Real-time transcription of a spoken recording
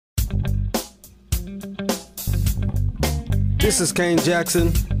This is Kang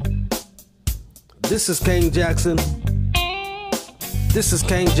Jackson. This is Kang Jackson. This is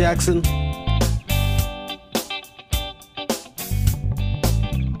Kang Jackson.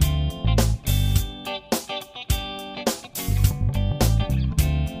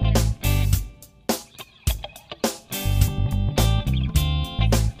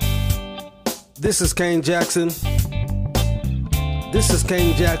 This is Kang Jackson. This is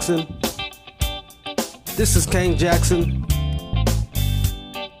Kang Jackson. This is Kang Jackson.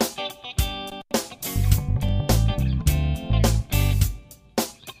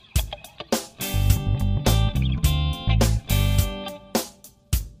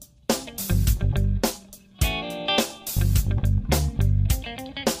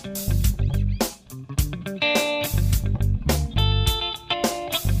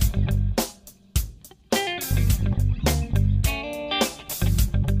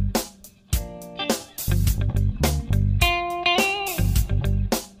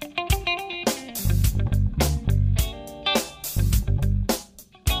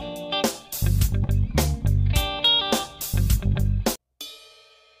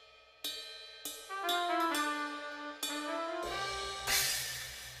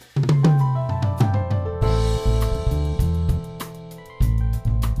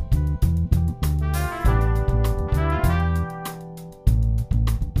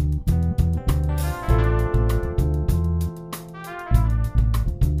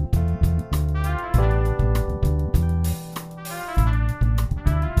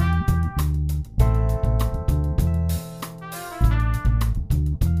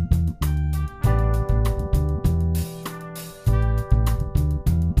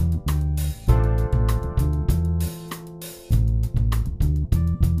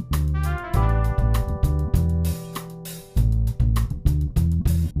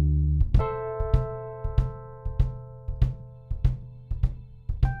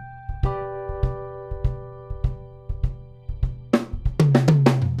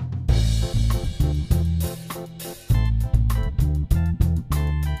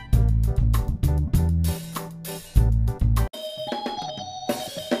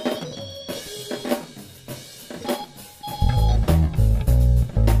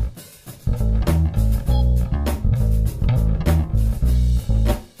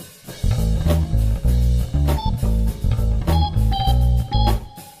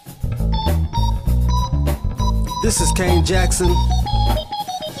 This is Kang Jackson.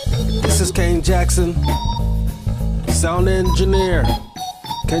 This is Kang Jackson. Sound engineer.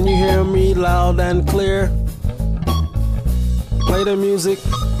 Can you hear me loud and clear? Play the music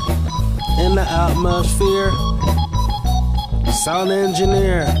in the atmosphere. Sound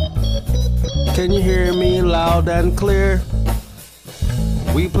engineer. Can you hear me loud and clear?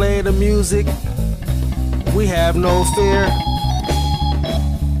 We play the music. We have no fear.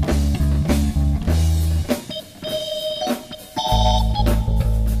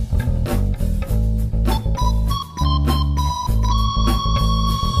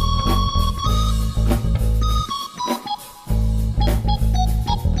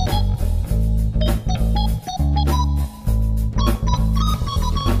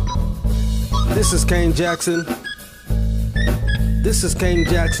 This is Kang Jackson. This is Kang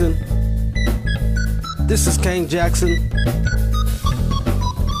Jackson. This is Kang Jackson.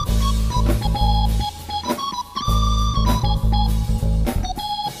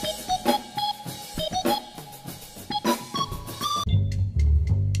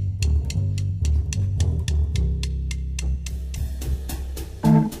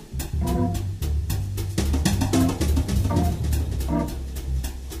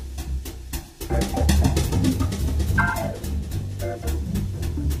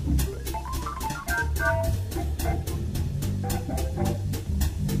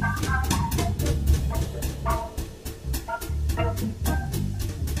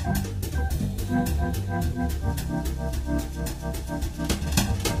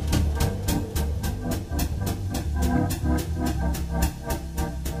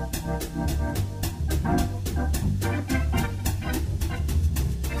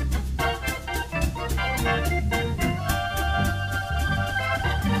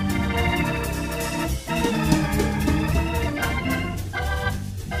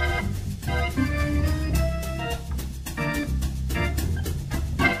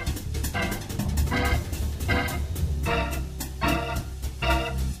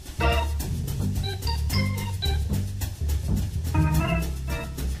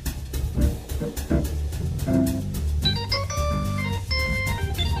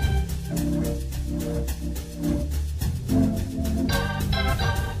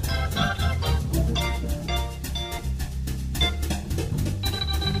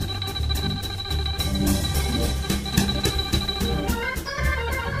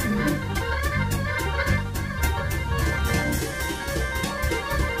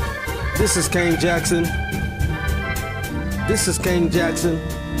 This is Kang Jackson. This is Kang Jackson.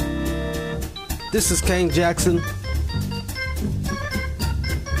 This is Kang Jackson.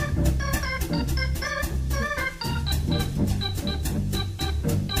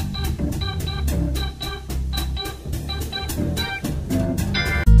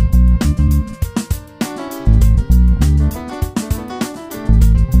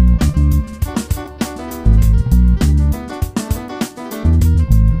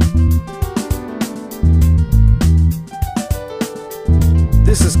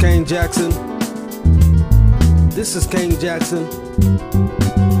 This is Kang Jackson. This is Kang Jackson.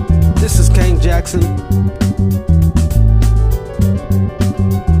 This is Kang Jackson.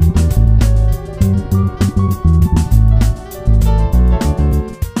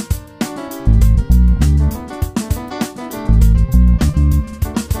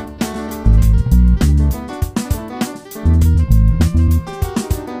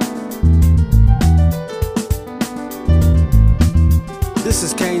 This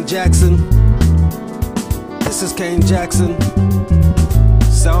is Kang Jackson. This is Kang Jackson.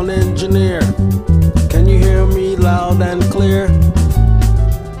 Sound engineer. Can you hear me loud and clear?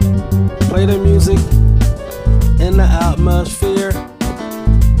 Play the music in the atmosphere.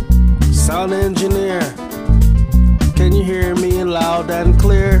 Sound engineer. Can you hear me loud and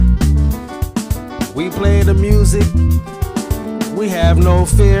clear? We play the music. We have no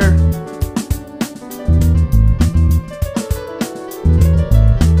fear.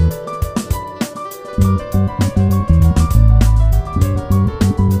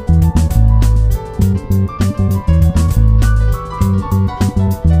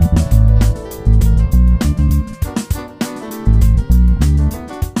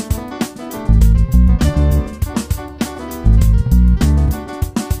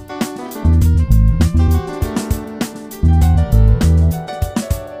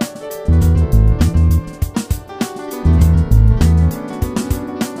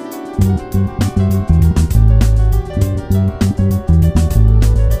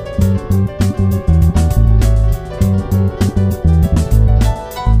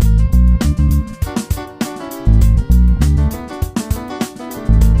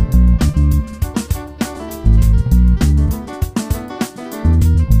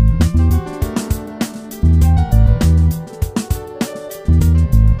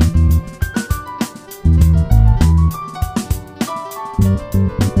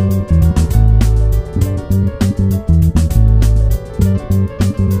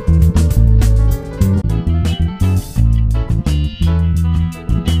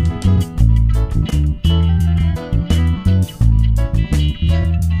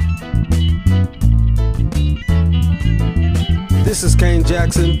 This is Kang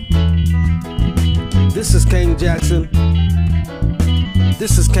Jackson. This is Kang Jackson.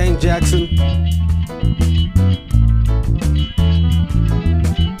 This is Kang Jackson.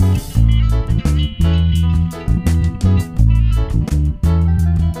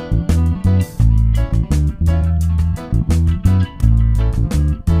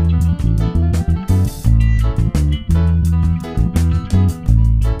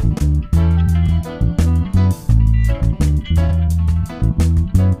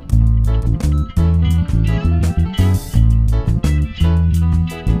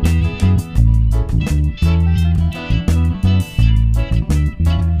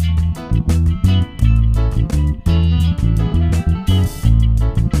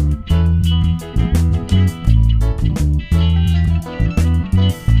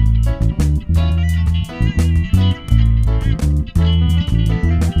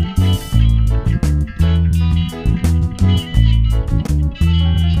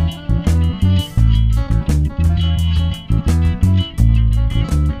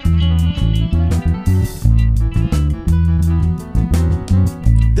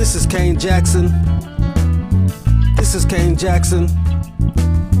 This is Kang Jackson. This is Kang Jackson.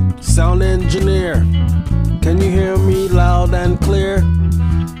 Sound engineer. Can you hear me loud and clear?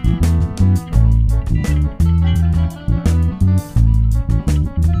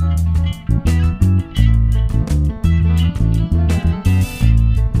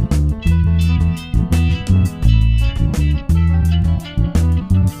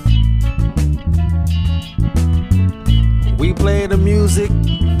 We play the music.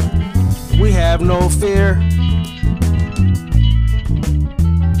 We have no fear.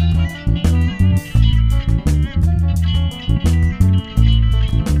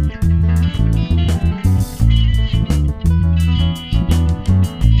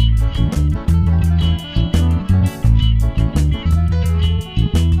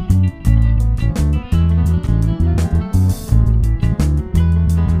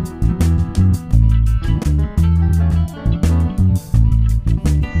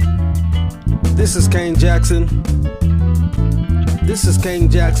 This is Kang Jackson. This is Kang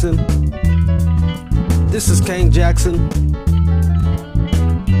Jackson. This is Kang Jackson.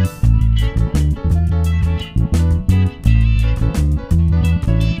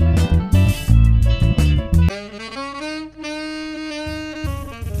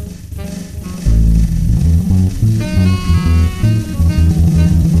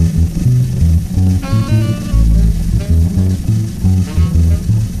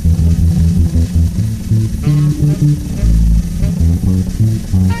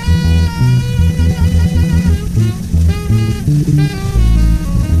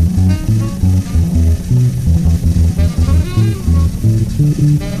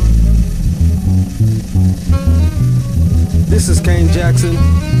 This is Kang Jackson.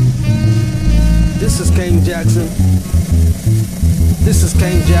 This is Kang Jackson. This is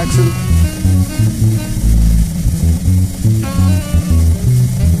Kang Jackson.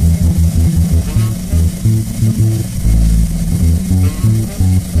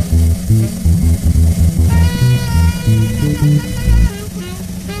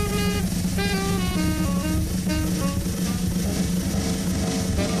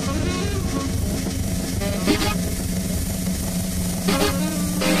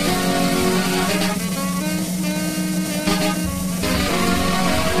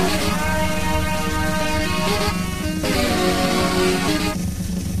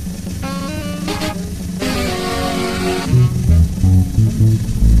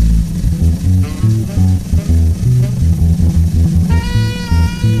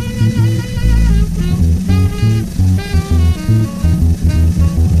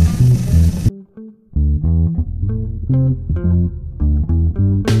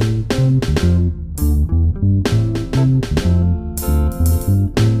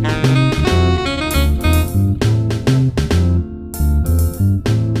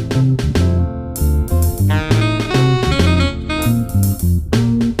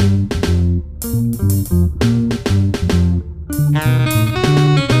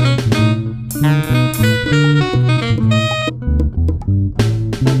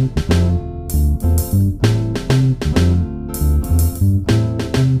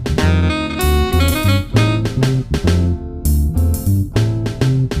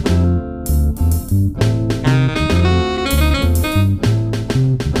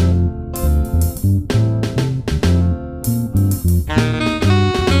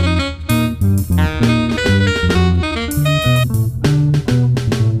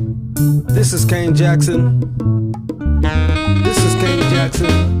 This is Kang Jackson. This is Kang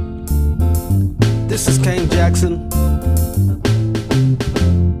Jackson. This is Kang Jackson.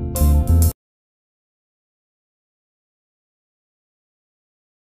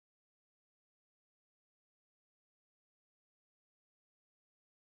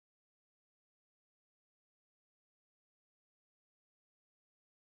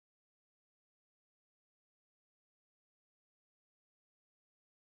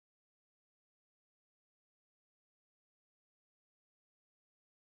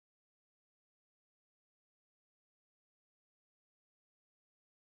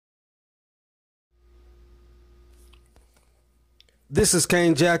 This is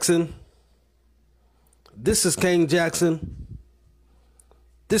Kang Jackson. This is Kang Jackson.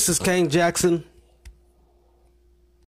 This is Kang Jackson.